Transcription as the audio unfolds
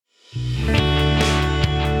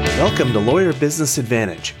Welcome to Lawyer Business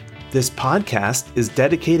Advantage. This podcast is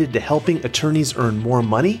dedicated to helping attorneys earn more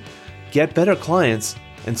money, get better clients,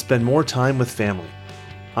 and spend more time with family.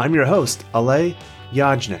 I'm your host, Alay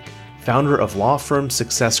Yajnik, founder of Law Firm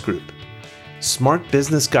Success Group. Smart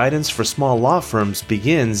business guidance for small law firms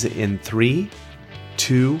begins in 3,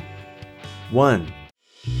 2, 1.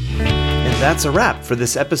 And that's a wrap for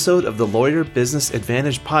this episode of the Lawyer Business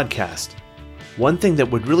Advantage podcast. One thing that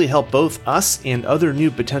would really help both us and other new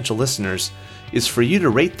potential listeners is for you to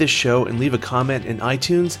rate this show and leave a comment in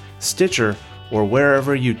iTunes, Stitcher, or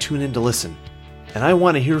wherever you tune in to listen. And I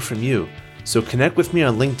want to hear from you, so connect with me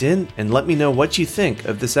on LinkedIn and let me know what you think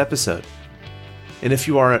of this episode. And if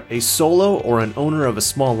you are a solo or an owner of a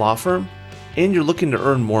small law firm, and you're looking to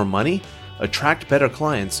earn more money, attract better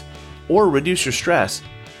clients, or reduce your stress,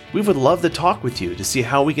 we would love to talk with you to see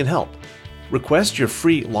how we can help. Request your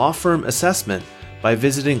free law firm assessment by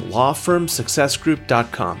visiting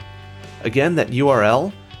lawfirmsuccessgroup.com. Again, that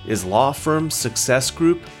URL is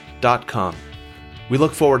lawfirmsuccessgroup.com. We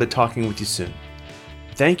look forward to talking with you soon.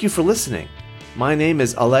 Thank you for listening. My name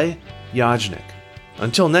is Alay Yajnik.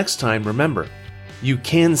 Until next time, remember, you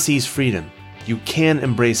can seize freedom. You can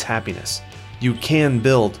embrace happiness. You can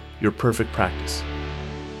build your perfect practice.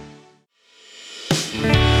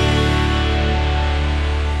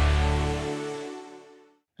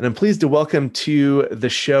 And I'm pleased to welcome to the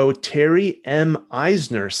show Terry M.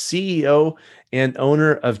 Eisner, CEO and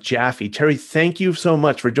owner of Jaffe. Terry, thank you so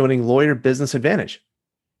much for joining Lawyer Business Advantage.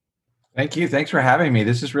 Thank you. Thanks for having me.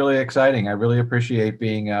 This is really exciting. I really appreciate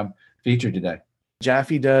being featured today.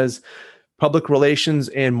 Jaffe does public relations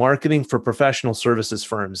and marketing for professional services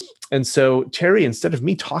firms. And so, Terry, instead of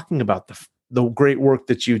me talking about the great work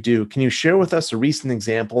that you do, can you share with us a recent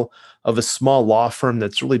example of a small law firm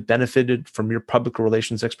that's really benefited from your public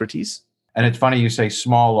relations expertise? And it's funny you say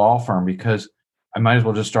small law firm, because I might as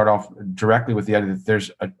well just start off directly with the idea that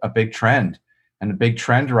there's a big trend. And the big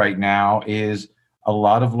trend right now is a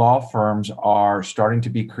lot of law firms are starting to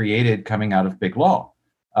be created coming out of big law.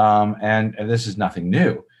 And this is nothing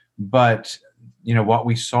new. But you know what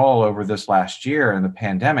we saw over this last year in the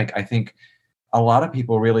pandemic, I think a lot of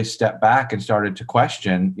people really stepped back and started to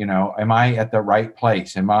question, am I at the right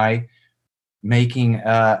place? Am I making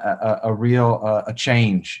a real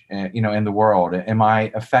change, in the world? Am I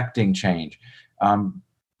affecting change? And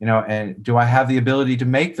do I have the ability to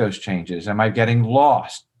make those changes? Am I getting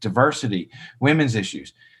lost? Diversity, women's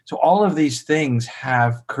issues. So all of these things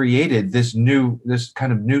have created this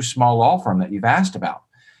kind of new small law firm that you've asked about,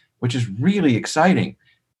 which is really exciting.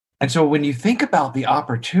 And so when you think about the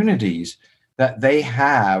opportunities that they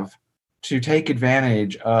have to take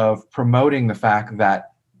advantage of promoting the fact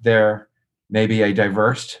that they're maybe a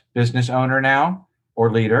diverse business owner now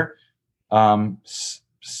or leader,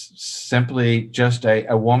 simply just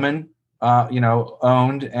a woman,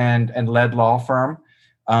 owned and led law firm.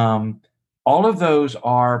 All of those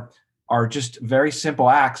are just very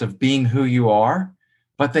simple acts of being who you are,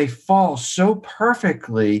 but they fall so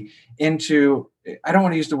perfectly into, I don't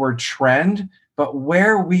want to use the word trend, but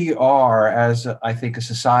where we are as, I think, a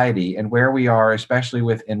society, and where we are, especially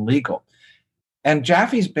within legal. And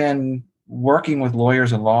Jaffe's been working with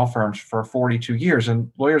lawyers and law firms for 42 years,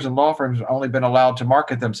 and lawyers and law firms have only been allowed to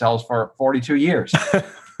market themselves for 42 years.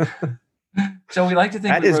 So we like to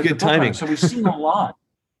think that is good timing. So we've seen a lot.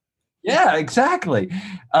 Yeah, exactly.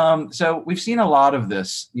 So we've seen a lot of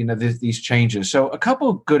this, these changes. So a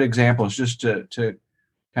couple good examples just to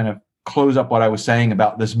kind of close up what I was saying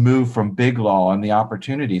about this move from big law and the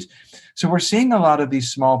opportunities. So we're seeing a lot of these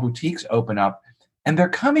small boutiques open up, and they're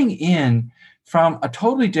coming in from a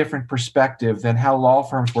totally different perspective than how law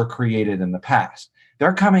firms were created in the past.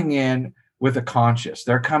 They're coming in with a conscience.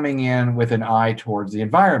 They're coming in with an eye towards the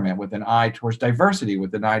environment, with an eye towards diversity,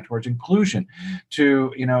 with an eye towards inclusion,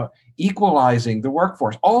 to, equalizing the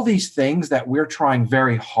workforce. All these things that we're trying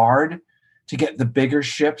very hard to get the bigger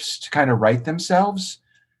ships to kind of right themselves.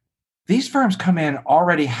 These firms come in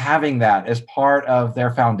already having that as part of their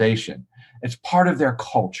foundation. It's part of their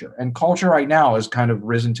culture. And culture right now has kind of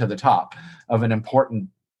risen to the top of an important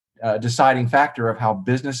deciding factor of how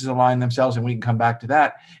businesses align themselves, and we can come back to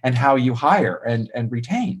that, and how you hire and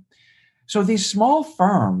retain. So these small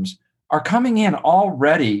firms are coming in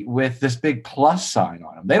already with this big plus sign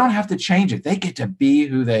on them. They don't have to change it. They get to be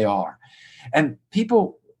who they are. And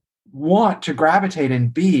people want to gravitate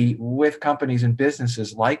and be with companies and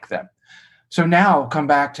businesses like them. So now come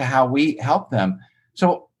back to how we help them.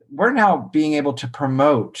 So we're now being able to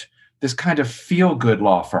promote this kind of feel-good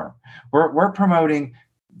law firm. We're promoting,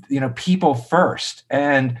 people first,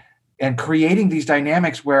 and creating these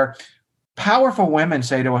dynamics where powerful women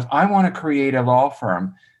say to us, I want to create a law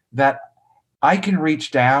firm that I can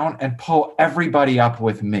reach down and pull everybody up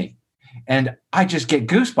with me. And I just get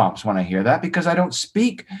goosebumps when I hear that, because I don't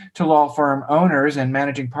speak to law firm owners and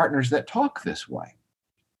managing partners that talk this way.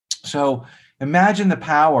 So imagine the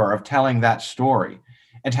power of telling that story,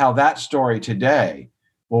 and how that story today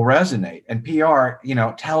will resonate. And PR,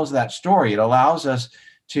 tells that story. It allows us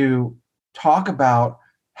to talk about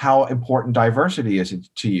how important diversity is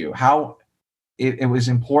to you, how it was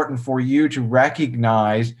important for you to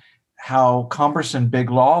recognize how cumbersome big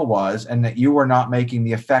law was, and that you were not making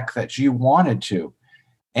the effect that you wanted to.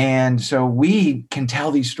 And so we can tell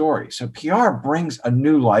these stories. So PR brings a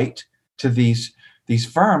new light to these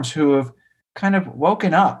firms who have kind of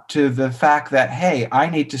woken up to the fact that, hey, I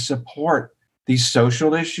need to support these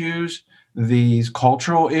social issues, these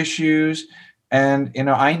cultural issues, and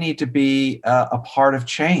I need to be a part of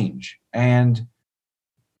change. And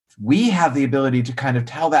we have the ability to kind of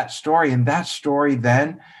tell that story, and that story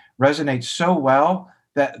then resonates so well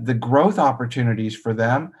that the growth opportunities for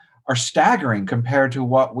them are staggering compared to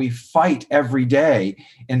what we fight every day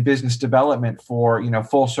in business development for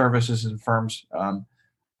full services and firms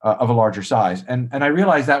of a larger size. And I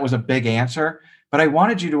realized that was a big answer, but I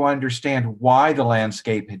wanted you to understand why the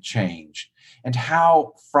landscape had changed, and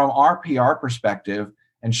how, from our PR perspective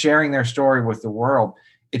and sharing their story with the world,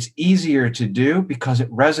 it's easier to do because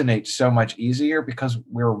it resonates so much easier, because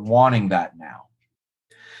we're wanting that now.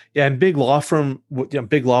 Yeah, and big law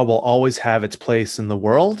will always have its place in the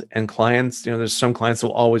world, and clients, there's some clients that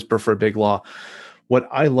will always prefer big law. What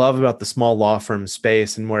I love about the small law firm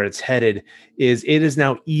space and where it's headed is it is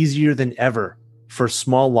now easier than ever for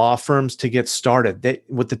small law firms to get started.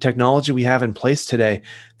 With the technology we have in place today,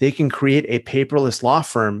 they can create a paperless law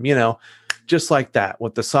firm, just like that,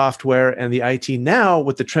 with the software and the IT. Now,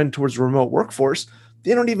 with the trend towards remote workforce,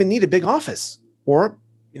 they don't even need a big office, or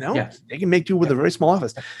yes, they can make do with a very small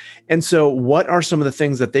office. And so what are some of the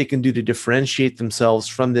things that they can do to differentiate themselves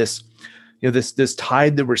from this, this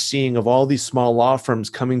tide that we're seeing of all these small law firms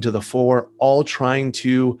coming to the fore, all trying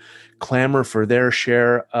to clamor for their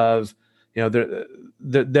share of,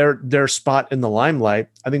 their spot in the limelight?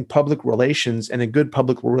 I think public relations and a good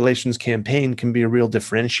public relations campaign can be a real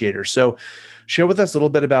differentiator. So share with us a little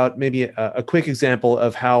bit about maybe a quick example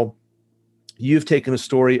of how you've taken a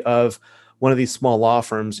story of one of these small law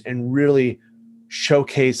firms and really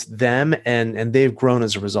showcase them, and they've grown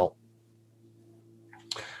as a result.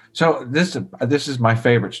 So this is my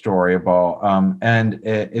favorite story of all, and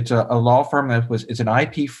it's a law firm it's an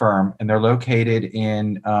IP firm, and they're located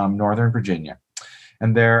in Northern Virginia,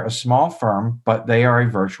 and they're a small firm, but they are a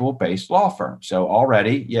virtual-based law firm. So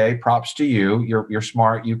already, yay, props to you. You're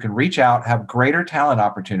smart. You can reach out, have greater talent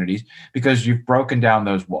opportunities because you've broken down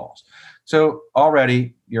those walls. So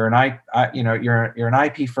already you're an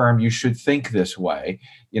IP firm. You should think this way,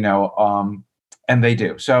 and they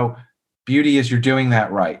do. So beauty is you're doing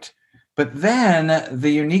that right. But then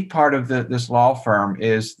the unique part of this law firm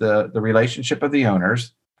is the relationship of the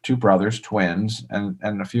owners, two brothers, twins,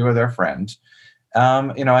 and a few of their friends.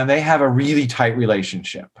 And they have a really tight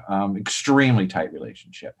relationship, extremely tight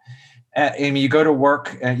relationship. And you go to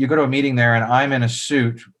work, and you go to a meeting there, and I'm in a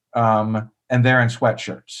suit, and they're in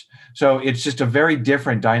sweatshirts. So it's just a very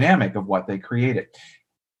different dynamic of what they created.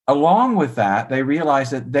 Along with that, they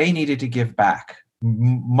realized that they needed to give back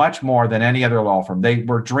much more than any other law firm. They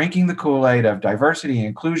were drinking the Kool-Aid of diversity and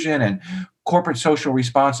inclusion and corporate social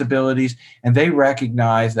responsibilities, and they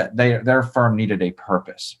recognized that their firm needed a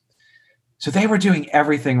purpose. So they were doing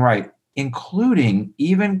everything right, including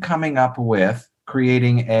even coming up with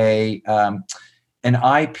creating an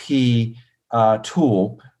IP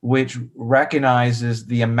tool which recognizes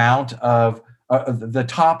the amount of the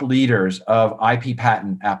top leaders of IP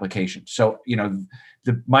patent applications. So,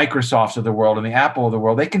 the Microsofts of the world and the Apple of the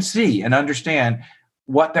world, they can see and understand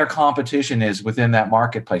what their competition is within that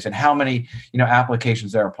marketplace and how many,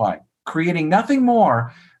 applications they're applying, creating nothing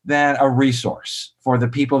more than a resource for the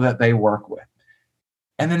people that they work with.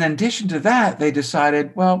 And then in addition to that, they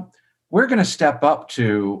decided, well, we're going to step up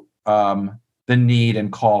to the need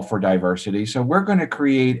and call for diversity. So we're going to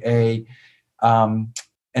create an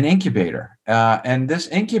incubator. And this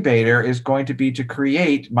incubator is going to be to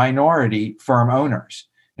create minority firm owners.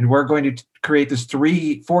 And we're going to create this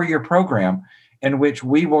 4-year program in which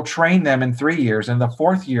we will train them in 3 years. And the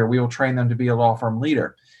 4th year, we will train them to be a law firm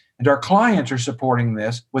leader. And our clients are supporting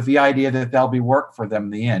this with the idea that there'll be work for them in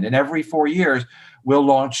the end. And every 4 years, we'll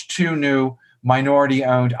launch 2 new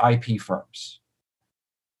minority-owned IP firms.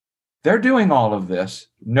 They're doing all of this,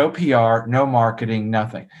 no PR, no marketing,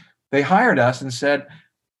 nothing. They hired us and said,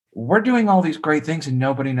 we're doing all these great things and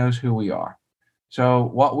nobody knows who we are. So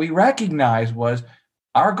what we recognized was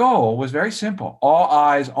Our goal was very simple: all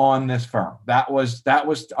eyes on this firm. That was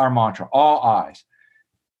our mantra: all eyes.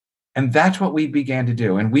 And that's what we began to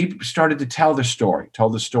do. And we started to tell the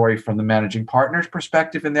story from the managing partner's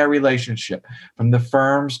perspective in their relationship, from the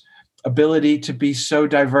firm's ability to be so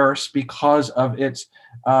diverse because of its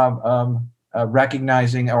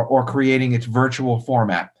recognizing or creating its virtual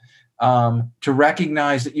format. To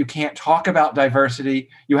recognize that you can't talk about diversity,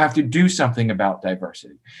 you have to do something about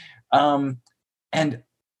diversity. And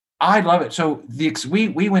I love it. So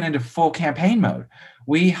we went into full campaign mode.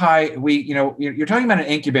 You're talking about an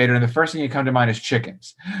incubator, and the first thing you come to mind is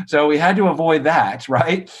chickens. So we had to avoid that,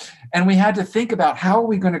 right? And we had to think about, how are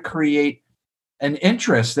we going to create an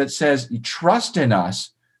interest that says, you trust in us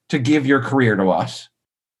to give your career to us.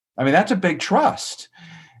 I mean, that's a big trust.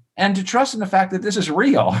 And to trust in the fact that this is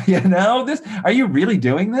real, are you really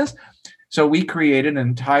doing this? So we created an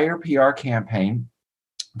entire PR campaign.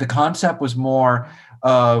 The concept was more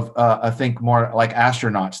of, I think more like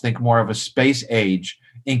astronauts, think more of a space age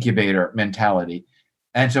incubator mentality.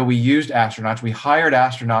 And so we used astronauts. We hired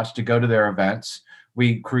astronauts to go to their events.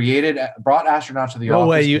 We brought astronauts to the office. No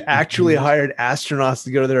way, you actually hired astronauts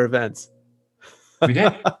to go to their events. We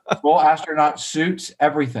did. Full astronaut suits,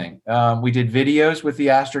 everything. We did videos with the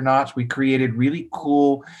astronauts. We created really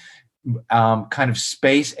cool kind of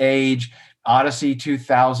space age Odyssey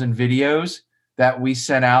 2000 videos that we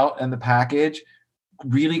sent out in the package.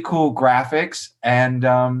 Really cool graphics. And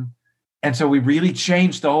so we really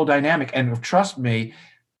changed the whole dynamic. And trust me,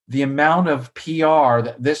 the amount of PR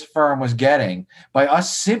that this firm was getting by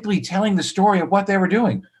us simply telling the story of what they were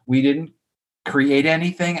doing. We didn't create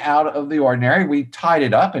anything out of the ordinary. We tied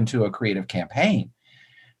it up into a creative campaign,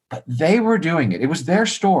 but they were doing it. It was their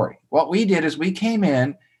story. What we did is we came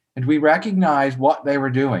in and we recognized what they were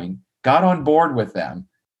doing, got on board with them,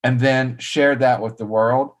 and then shared that with the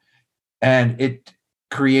world. And it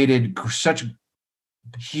created such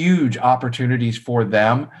huge opportunities for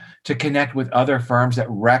them to connect with other firms that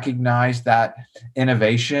recognized that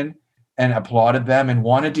innovation and applauded them and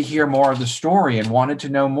wanted to hear more of the story and wanted to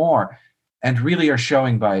know more, and really are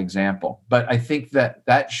showing by example. But I think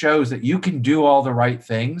that shows that you can do all the right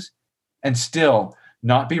things and still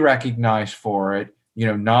not be recognized for it,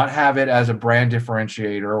 not have it as a brand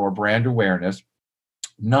differentiator or brand awareness,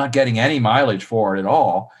 not getting any mileage for it at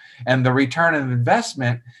all. And the return on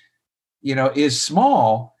investment, is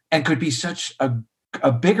small and could be such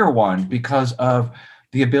a bigger one because of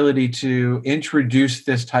the ability to introduce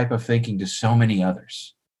this type of thinking to so many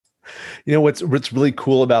others. What's really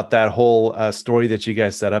cool about that whole story that you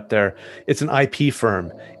guys set up there, it's an IP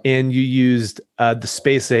firm, and you used the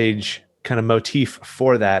space age kind of motif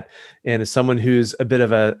for that. And as someone who's a bit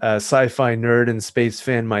of a sci-fi nerd and space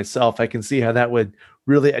fan myself, I can see how that would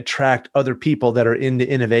really attract other people that are into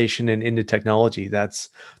innovation and into technology. That's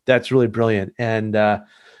really brilliant. And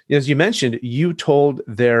as you mentioned, you told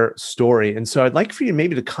their story. And so I'd like for you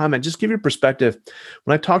maybe to comment, just give your perspective.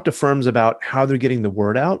 When I talk to firms about how they're getting the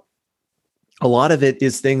word out, a lot of it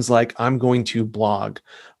is things like, I'm going to blog,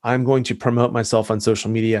 I'm going to promote myself on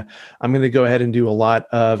social media, I'm going to go ahead and do a lot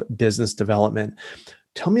of business development.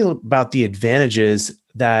 Tell me about the advantages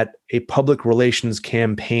that a public relations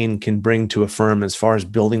campaign can bring to a firm as far as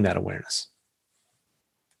building that awareness.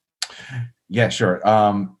 Yeah, sure.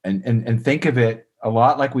 And think of it a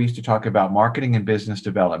lot like we used to talk about marketing and business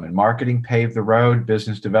development. Marketing paved the road,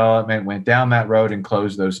 business development went down that road and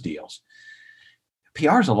closed those deals.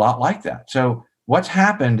 PR is a lot like that. So what's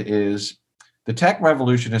happened is the tech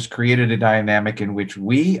revolution has created a dynamic in which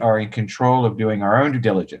we are in control of doing our own due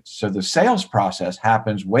diligence. So the sales process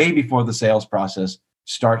happens way before the sales process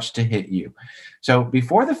starts to hit you. So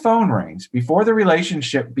before the phone rings, before the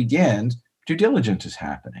relationship begins, due diligence is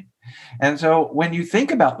happening. And so when you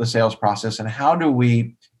think about the sales process and how do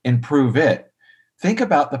we improve it, think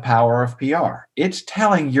about the power of PR. It's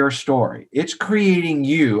telling your story. It's creating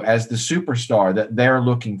you as the superstar that they're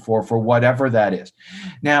looking for whatever that is.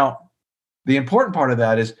 Now, the important part of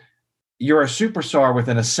that is you're a superstar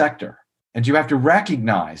within a sector, and you have to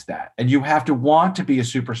recognize that, and you have to want to be a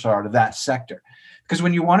superstar to that sector. Because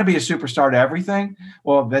when you want to be a superstar to everything,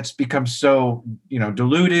 well, that's become so,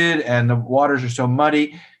 diluted and the waters are so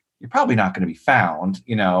muddy, you're probably not going to be found.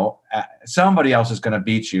 Somebody else is going to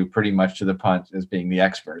beat you pretty much to the punch as being the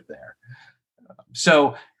expert there.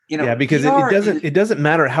 So, because it doesn't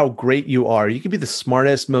matter how great you are. You can be the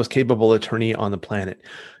smartest, most capable attorney on the planet.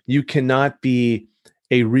 You cannot be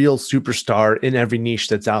a real superstar in every niche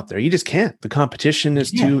that's out there. You just can't. The competition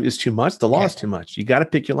is too much. The law is too much. You got to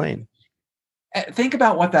pick your lane. Think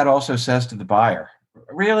about what that also says to the buyer.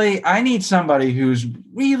 Really, I need somebody who's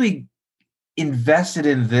really invested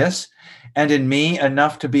in this and in me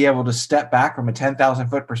enough to be able to step back from a 10,000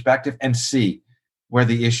 foot perspective and see where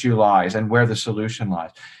the issue lies and where the solution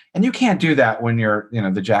lies. And you can't do that when you're,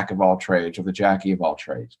 the jack of all trades or the Jackie of all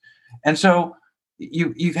trades. And so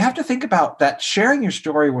you have to think about that. Sharing your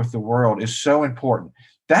story with the world is so important.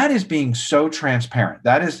 That is being so transparent.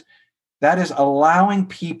 That is allowing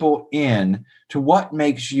people in to what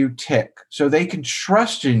makes you tick so they can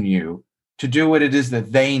trust in you to do what it is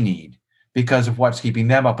that they need because of what's keeping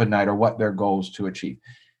them up at night or what their goals to achieve.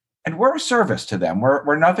 And we're a service to them.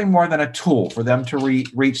 We're nothing more than a tool for them to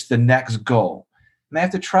reach the next goal. And they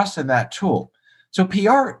have to trust in that tool. So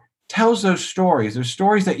PR tells those stories. There's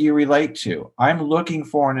stories that you relate to. I'm looking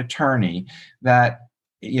for an attorney that,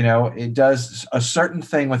 it does a certain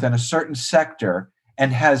thing within a certain sector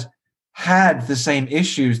and has had the same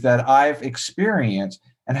issues that I've experienced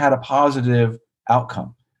and had a positive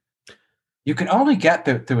outcome. You can only get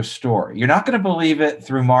that through a story. You're not going to believe it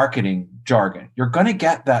through marketing jargon. You're going to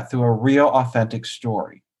get that through a real, authentic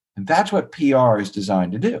story. And that's what PR is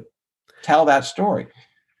designed to do. Tell that story.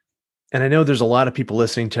 And I know there's a lot of people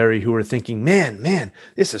listening, Terry, who are thinking, man,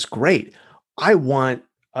 this is great. I want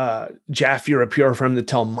Jaffe or a PR firm to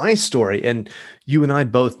tell my story. And you and I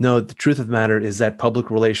both know the truth of the matter is that public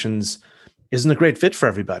relations isn't a great fit for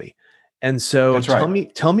everybody. And so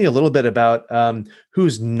tell me a little bit about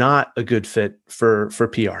who's not a good fit for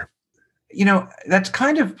PR. That's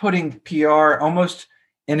kind of putting PR almost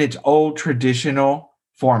in its old traditional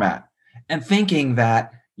format and thinking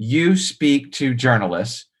that you speak to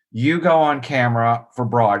journalists, you go on camera for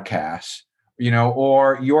broadcasts,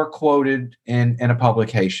 or you're quoted in a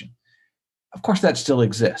publication. Of course, that still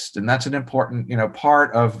exists. And that's an important,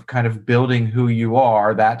 part of kind of building who you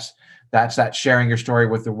are. That's that sharing your story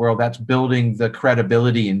with the world. That's building the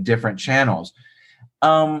credibility in different channels.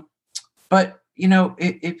 But,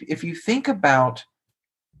 if you think about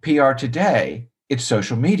PR today, it's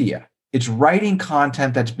social media. It's writing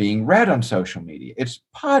content that's being read on social media. It's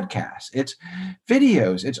podcasts, it's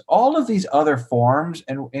videos, it's all of these other forms,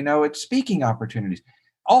 and it's speaking opportunities.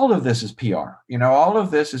 All of this is PR. All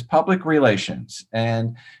of this is public relations,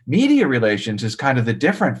 and media relations is kind of the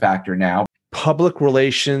different factor now. Public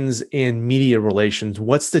relations and media relations.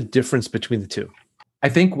 What's the difference between the two? I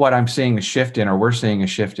think what I'm seeing a shift in, or we're seeing a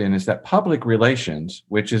shift in, is that public relations,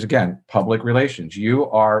 which is, again, public relations, you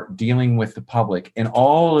are dealing with the public in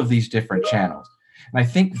all of these different channels. And I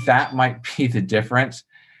think that might be the difference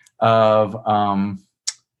of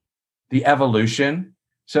the evolution.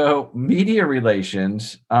 So media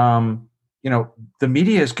relations, the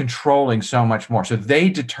media is controlling so much more. So they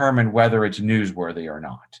determine whether it's newsworthy or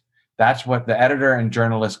not. That's what the editor and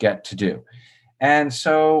journalist get to do. And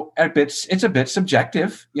so it's a bit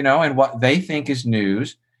subjective, and what they think is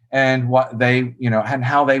news and what they, and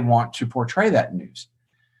how they want to portray that news.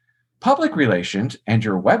 Public relations and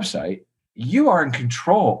your website, you are in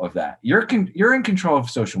control of that. You're in control of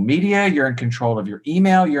social media. You're in control of your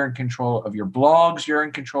email. You're in control of your blogs. You're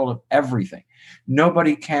in control of everything.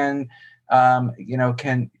 Nobody can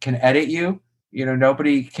edit you.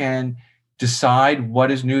 Nobody can decide what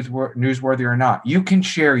is newsworthy or not. You can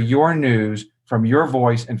share your news from your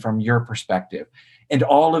voice and from your perspective in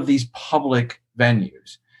all of these public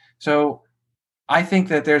venues. So I think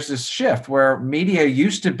that there's this shift where media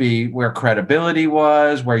used to be where credibility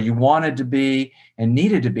was, where you wanted to be and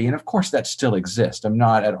needed to be. And of course, that still exists. I'm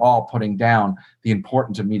not at all putting down the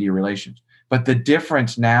importance of media relations. But the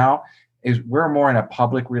difference now is we're more in a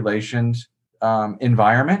public relations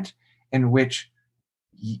environment in which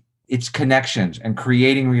it's connections and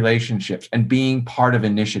creating relationships and being part of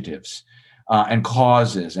initiatives. And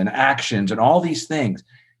causes and actions and all these things,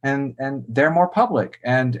 and they're more public,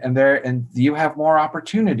 and you have more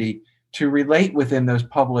opportunity to relate within those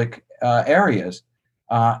public areas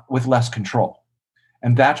with less control,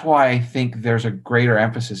 and that's why I think there's a greater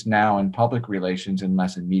emphasis now in public relations and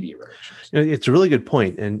less in media relations. It's a really good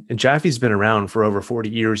point, and Jaffe's been around for over 40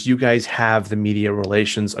 years. You guys have the media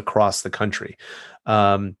relations across the country.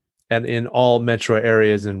 And in all metro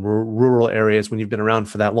areas and rural areas, when you've been around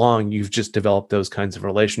for that long, you've just developed those kinds of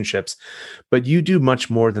relationships. But you do much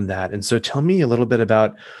more than that. And so tell me a little bit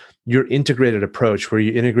about your integrated approach where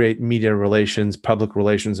you integrate media relations, public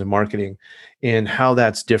relations, and marketing, and how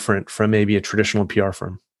that's different from maybe a traditional PR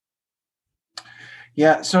firm.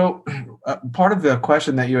 Yeah. So part of the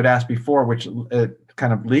question that you had asked before, which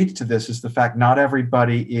kind of leads to this, is the fact not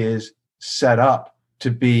everybody is set up to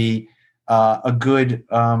be a good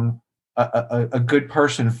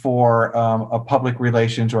person for a public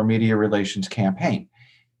relations or media relations campaign.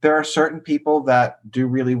 There are certain people that do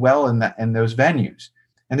really well in those venues,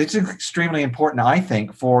 and it's extremely important, I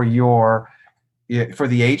think, for your for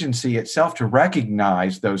the agency itself to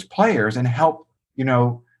recognize those players and help,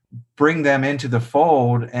 bring them into the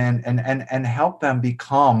fold and help them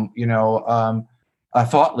become,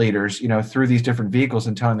 thought leaders, through these different vehicles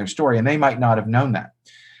and telling their story. And they might not have known that.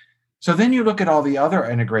 So then you look at all the other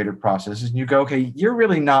integrated processes and you go, okay, you're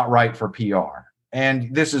really not right for PR.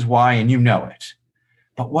 And this is why, and you know it.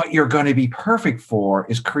 But what you're going to be perfect for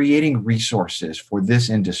is creating resources for this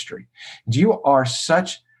industry. You are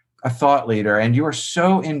such a thought leader and you are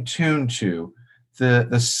so in tune to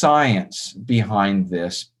the science behind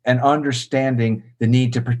this and understanding the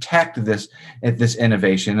need to protect this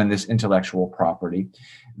innovation and this intellectual property,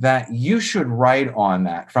 that you should write on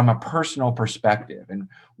that from a personal perspective and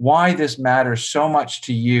why this matters so much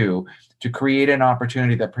to you to create an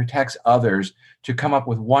opportunity that protects others to come up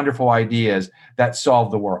with wonderful ideas that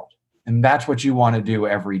solve the world. And that's what you want to do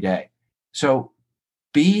every day. So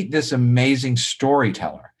be this amazing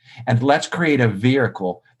storyteller and let's create a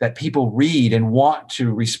vehicle that people read and want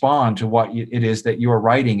to respond to what it is that you're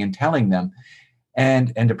writing and telling them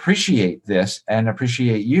and appreciate this and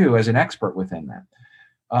appreciate you as an expert within that.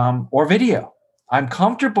 Or video. I'm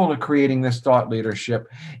comfortable of creating this thought leadership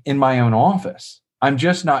in my own office. I'm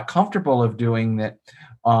just not comfortable of doing that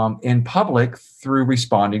in public through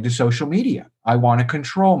responding to social media. I want to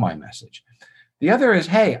control my message. The other is,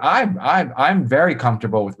 hey, I'm very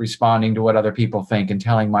comfortable with responding to what other people think and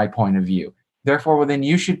telling my point of view. Therefore, well, then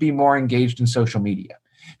you should be more engaged in social media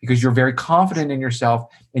because you're very confident in yourself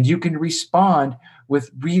and you can respond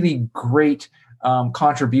with really great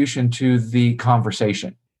contribution to the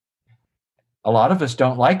conversation. A lot of us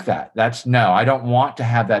don't like that. I don't want to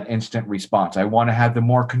have that instant response. I want to have the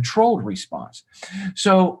more controlled response.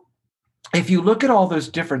 So if you look at all those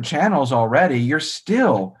different channels already, you're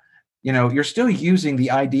still using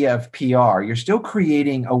the idea of PR. You're still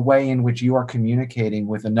creating a way in which you are communicating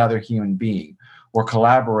with another human being or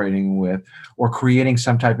collaborating with or creating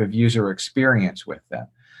some type of user experience with them.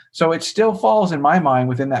 So it still falls, in my mind,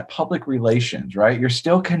 within that public relations, right? You're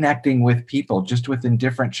still connecting with people just within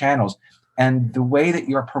different channels. And the way that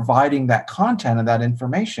you're providing that content and that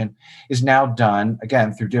information is now done,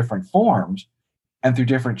 again, through different forms and through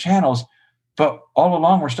different channels. But all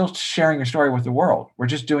along, we're still sharing your story with the world. We're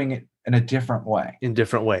just doing it in a different way. In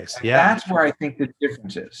different ways. And yeah. That's where I think the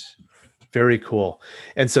difference is. Very cool.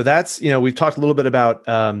 And so that's, we've talked a little bit about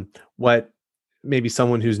what maybe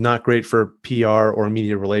someone who's not great for PR or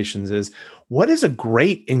media relations is. What does a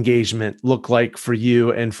great engagement look like for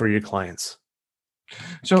you and for your clients?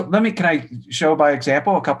 So can I show by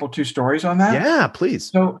example two stories on that? Yeah, please.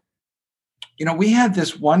 So, we had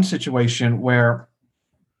this one situation where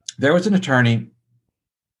there was an attorney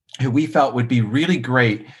who we felt would be really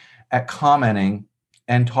great at commenting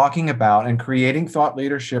and talking about and creating thought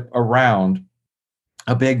leadership around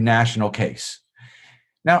a big national case.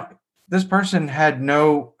 Now, this person had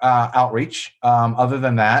no outreach other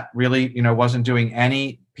than that, really, wasn't doing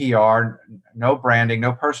any PR, no branding,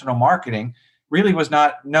 no personal marketing, really was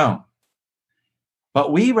not known.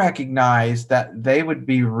 But we recognized that they would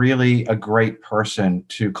be really a great person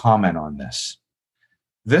to comment on this.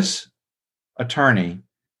 This attorney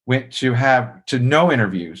went to no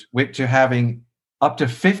interviews, went to having up to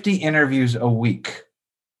 50 interviews a week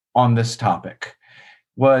on this topic,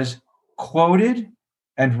 was quoted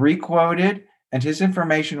and requoted, and his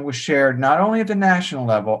information was shared not only at the national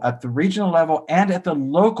level, at the regional level, and at the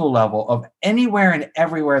local level of anywhere and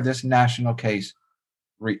everywhere this national case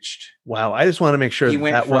reached. Wow. I just want to make sure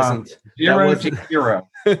that wasn't zero to hero.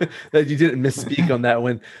 That you didn't misspeak on that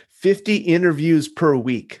one. 50 interviews per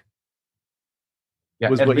week.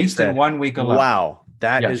 Yeah, at least in 1 week alone. Wow.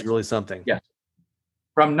 That is really something. Yes.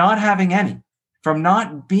 From not having any, from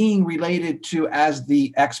not being related to as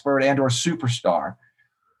the expert and or superstar,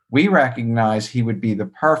 we recognized he would be the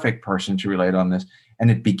perfect person to relate on this.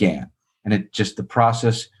 And it began. And it just, the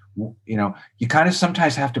process, you kind of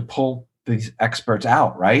sometimes have to pull these experts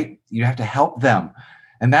out, right? You have to help them.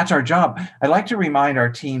 And that's our job. I like to remind our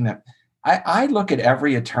team that I look at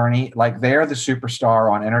every attorney like they're the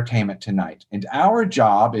superstar on Entertainment Tonight. And our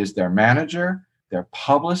job is their manager, their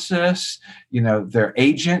publicist, their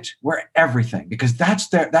agent. We're everything because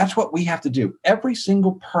that's what we have to do. Every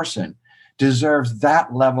single person deserves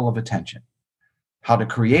that level of attention. How to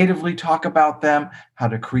creatively talk about them, how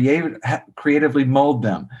to creatively mold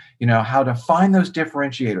them, how to find those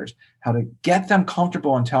differentiators, how to get them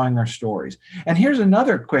comfortable in telling their stories. And here's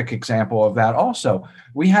another quick example of that also.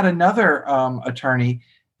 We had another attorney,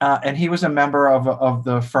 and he was a member of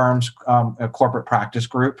the firm's corporate practice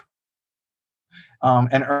group.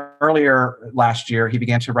 And earlier last year, he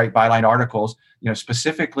began to write byline articles,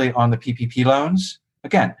 specifically on the PPP loans.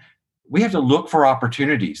 Again, we have to look for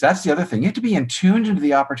opportunities. That's the other thing. You have to be in tune into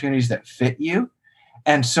the opportunities that fit you.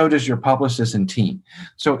 And so does your publicist and team.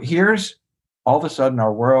 So here's all of a sudden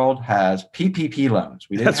our world has PPP loans.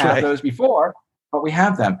 We didn't have those before, but we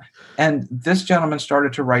have them. And this gentleman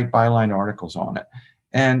started to write byline articles on it.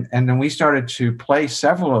 And then we started to play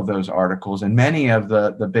several of those articles in many of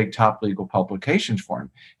the big top legal publications for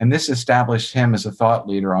him. And this established him as a thought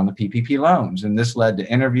leader on the PPP loans. And this led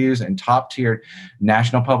to interviews in top tier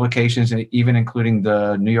national publications, and even including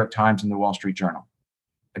the New York Times and the Wall Street Journal.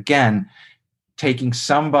 Again, taking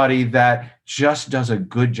somebody that just does a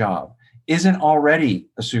good job, isn't already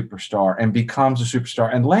a superstar and becomes a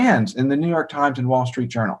superstar and lands in the New York Times and Wall Street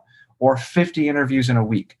Journal, or 50 interviews in a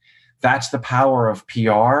week. That's the power of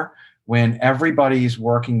PR when everybody's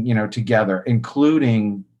working, together,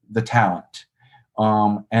 including the talent,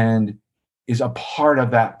 and is a part of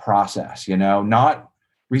that process, not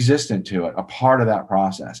resistant to it, a part of that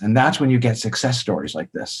process. And that's when you get success stories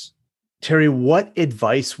like this. Terry, what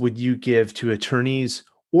advice would you give to attorneys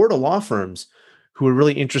or to law firms who are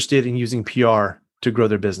really interested in using PR to grow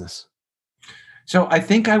their business? So I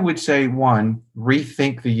think I would say, one,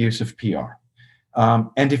 rethink the use of PR.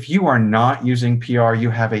 And if you are not using PR,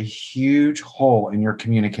 you have a huge hole in your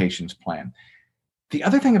communications plan. The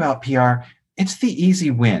other thing about PR, it's the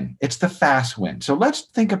easy win. It's the fast win. So let's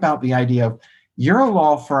think about the idea of you're a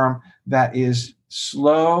law firm that is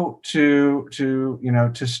slow to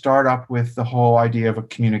start up with the whole idea of a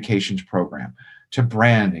communications program, to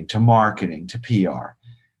branding, to marketing, to PR.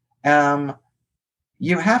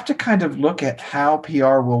 You have to kind of look at how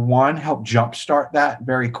PR will, one, help jumpstart that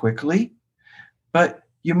very quickly. But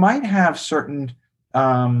you might have certain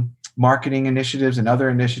marketing initiatives and other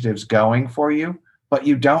initiatives going for you, but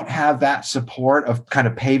you don't have that support of kind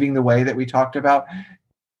of paving the way that we talked about,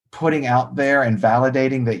 putting out there and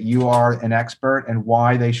validating that you are an expert and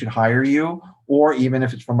why they should hire you, or even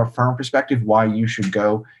if it's from a firm perspective, why you should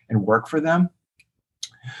go and work for them.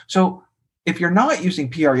 So if you're not using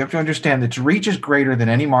PR, you have to understand that its reach is greater than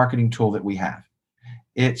any marketing tool that we have.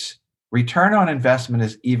 Its return on investment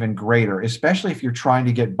is even greater, especially if you're trying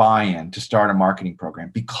to get buy-in to start a marketing program,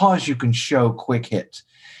 because you can show quick hits.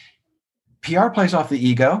 PR plays off the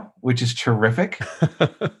ego, which is terrific,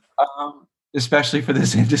 especially for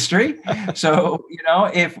this industry. So,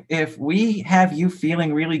 if we have you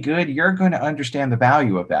feeling really good, you're going to understand the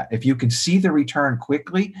value of that. If you can see the return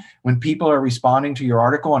quickly when people are responding to your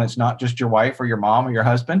article and it's not just your wife or your mom or your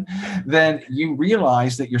husband, then you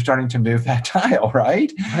realize that you're starting to move that dial,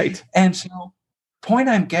 right? Right. And so point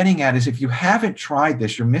I'm getting at is, if you haven't tried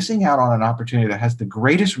this, you're missing out on an opportunity that has the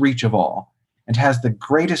greatest reach of all and has the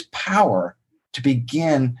greatest power to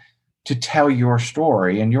begin to tell your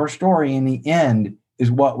story. And your story in the end is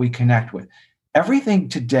what we connect with. Everything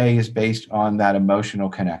today is based on that emotional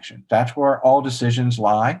connection. That's where all decisions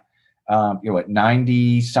lie.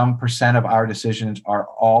 90% of our decisions are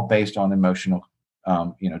all based on emotional,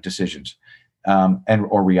 decisions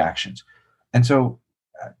or reactions. And so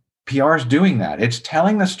PR is doing that. It's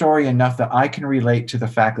telling the story enough that I can relate to the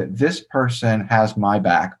fact that this person has my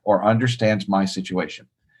back or understands my situation.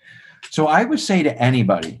 So I would say to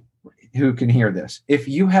anybody who can hear this, if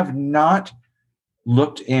you have not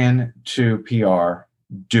looked into PR,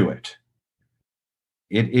 do it.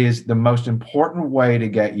 It is the most important way to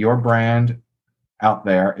get your brand out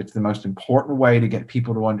there. It's the most important way to get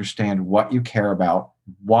people to understand what you care about,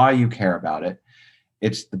 why you care about it.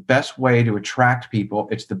 It's the best way to attract people.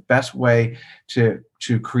 It's the best way to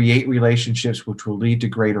create relationships which will lead to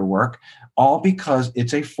greater work, all because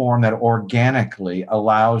it's a form that organically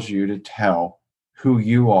allows you to tell who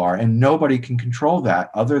you are, and nobody can control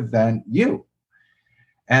that other than you.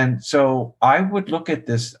 And so I would look at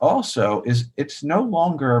this also is it's no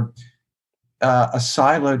longer a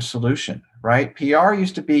siloed solution, right? PR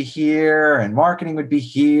used to be here, and marketing would be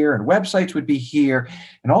here, and websites would be here,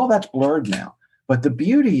 and all that's blurred now. But the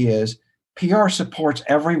beauty is PR supports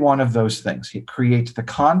every one of those things. It creates the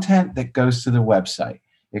content that goes to the website.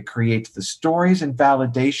 It creates the stories and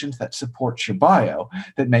validations that support your bio,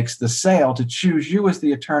 that makes the sale to choose you as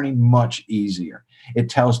the attorney much easier. It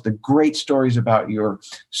tells the great stories about your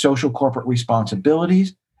social corporate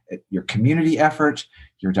responsibilities, your community efforts,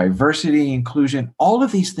 your diversity, inclusion, all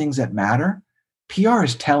of these things that matter. PR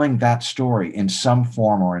is telling that story in some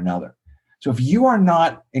form or another. So if you are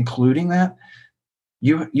not including that,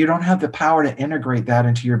 you don't have the power to integrate that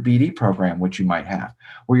into your BD program, which you might have.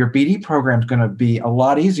 Well, your BD program is going to be a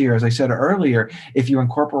lot easier, as I said earlier, if you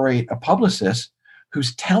incorporate a publicist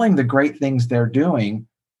who's telling the great things they're doing,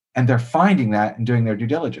 and they're finding that and doing their due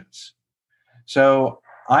diligence. So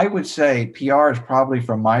I would say PR is probably,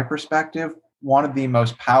 from my perspective, one of the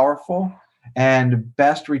most powerful and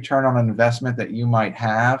best return on investment that you might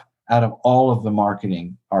have out of all of the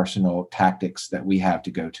marketing arsenal tactics that we have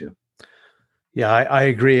to go to. Yeah, I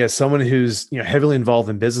agree. As someone who's heavily involved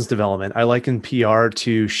in business development, I liken PR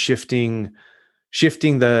to shifting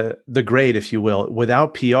the grade, if you will.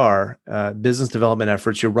 Without PR, business development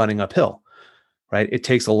efforts, you're running uphill, right? It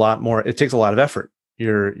takes a lot of effort.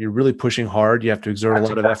 You're really pushing hard. You have to exert a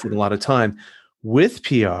lot of effort, a lot of time. With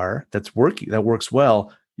PR that works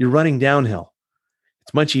well, you're running downhill.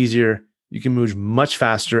 It's much easier. You can move much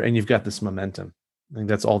faster, and you've got this momentum. I think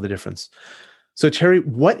that's all the difference. So, Terry,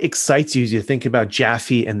 what excites you as you think about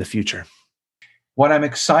Jaffe and the future? What I'm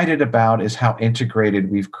excited about is how integrated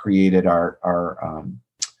we've created our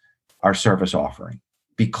service offering,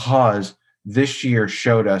 because this year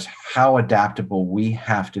showed us how adaptable we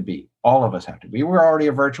have to be. All of us have to be. We were already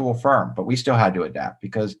a virtual firm, but we still had to adapt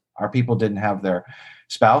because our people didn't have their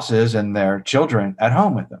spouses and their children at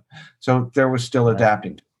home with them. So there was still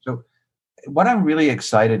adapting. So what I'm really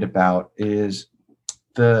excited about is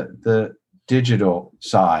the digital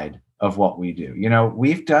side of what we do.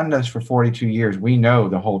 We've done this for 42 years. We know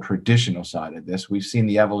the whole traditional side of this. We've seen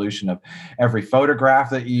the evolution of every photograph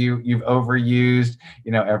that you've overused,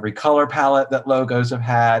 every color palette that logos have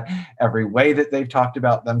had, every way that they've talked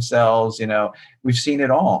about themselves. We've seen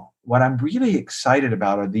it all. What I'm really excited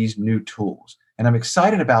about are these new tools. And I'm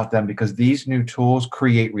excited about them because these new tools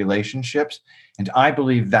create relationships. And I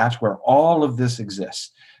believe that's where all of this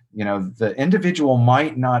exists. The individual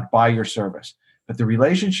might not buy your service, but the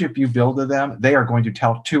relationship you build with them, they are going to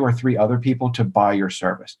tell 2 or 3 other people to buy your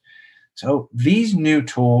service. So these new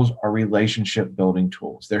tools are relationship building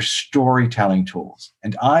tools. They're storytelling tools.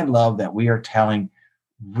 And I love that we are telling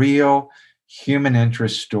real human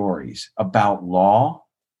interest stories about law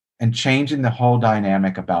and changing the whole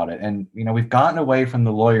dynamic about it. And, we've gotten away from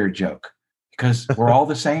the lawyer joke because we're all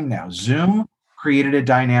the same now. Zoom created a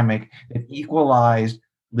dynamic that equalized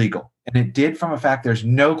legal. And it did from a fact there's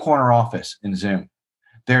no corner office in Zoom.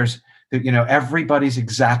 There's, everybody's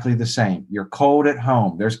exactly the same. You're cold at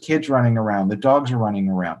home. There's kids running around. The dogs are running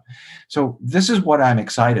around. So this is what I'm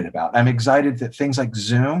excited about. I'm excited that things like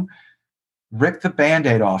Zoom rip the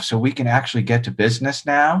Band-Aid off so we can actually get to business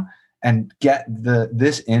now and get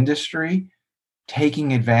this industry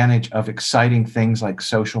taking advantage of exciting things like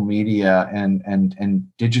social media and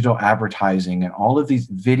digital advertising and all of these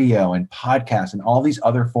video and podcasts and all these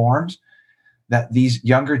other forms that these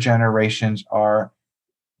younger generations are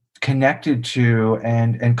connected to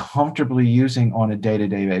and comfortably using on a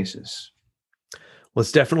day-to-day basis. Well,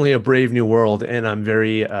 it's definitely a brave new world, and I'm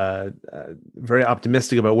very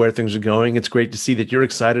optimistic about where things are going. It's great to see that you're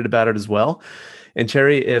excited about it as well. And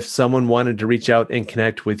Terry, if someone wanted to reach out and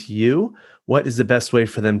connect with you, what is the best way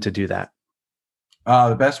for them to do that?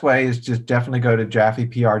 The best way is just definitely go to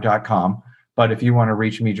jaffepr.com. But if you want to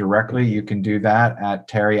reach me directly, you can do that at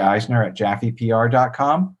Terry Eisner at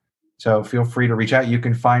jaffepr.com. So feel free to reach out. You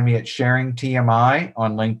can find me at Sharing TMI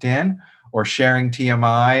on LinkedIn, or Sharing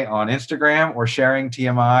TMI on Instagram, or Sharing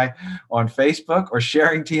TMI on Facebook, or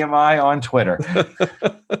Sharing TMI on Twitter.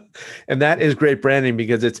 And that is great branding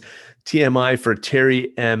because it's TMI for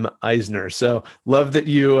Terry M. Eisner. So love that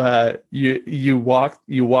you walk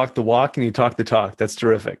the walk and you talk the talk. That's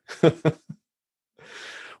terrific.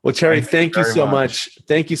 Well, Terry, thank you so much.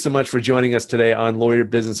 Thank you so much for joining us today on Lawyer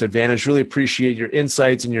Business Advantage. Really appreciate your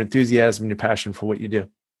insights and your enthusiasm and your passion for what you do.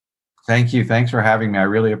 Thank you. Thanks for having me. I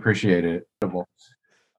really appreciate it.